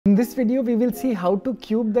In this video, we will see how to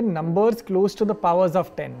cube the numbers close to the powers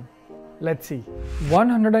of 10. Let's see.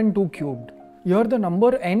 102 cubed. Here the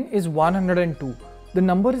number n is 102. The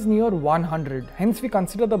number is near 100. Hence we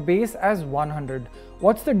consider the base as 100.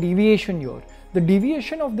 What's the deviation here? The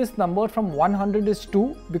deviation of this number from 100 is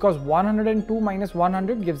 2 because 102 minus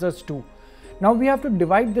 100 gives us 2. Now we have to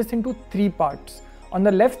divide this into 3 parts. On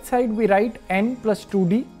the left side we write n plus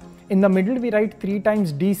 2d. In the middle we write 3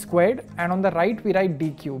 times d squared, and on the right we write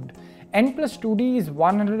d cubed. N plus 2d is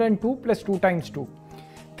 102 plus 2 times 2.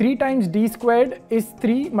 3 times d squared is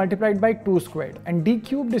 3 multiplied by 2 squared, and d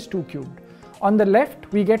cubed is 2 cubed. On the left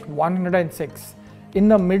we get 106. In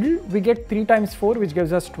the middle we get 3 times 4, which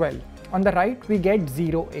gives us 12. On the right we get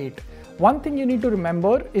 08. One thing you need to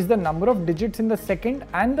remember is the number of digits in the second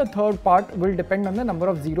and the third part will depend on the number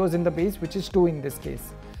of zeros in the base, which is 2 in this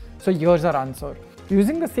case. So here's our answer.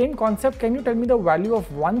 Using the same concept, can you tell me the value of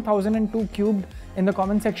 1002 cubed in the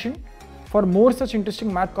comment section? For more such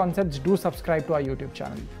interesting math concepts, do subscribe to our YouTube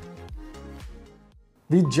channel.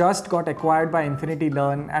 We just got acquired by Infinity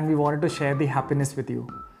Learn and we wanted to share the happiness with you.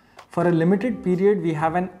 For a limited period, we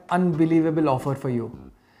have an unbelievable offer for you.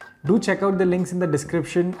 Do check out the links in the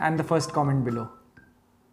description and the first comment below.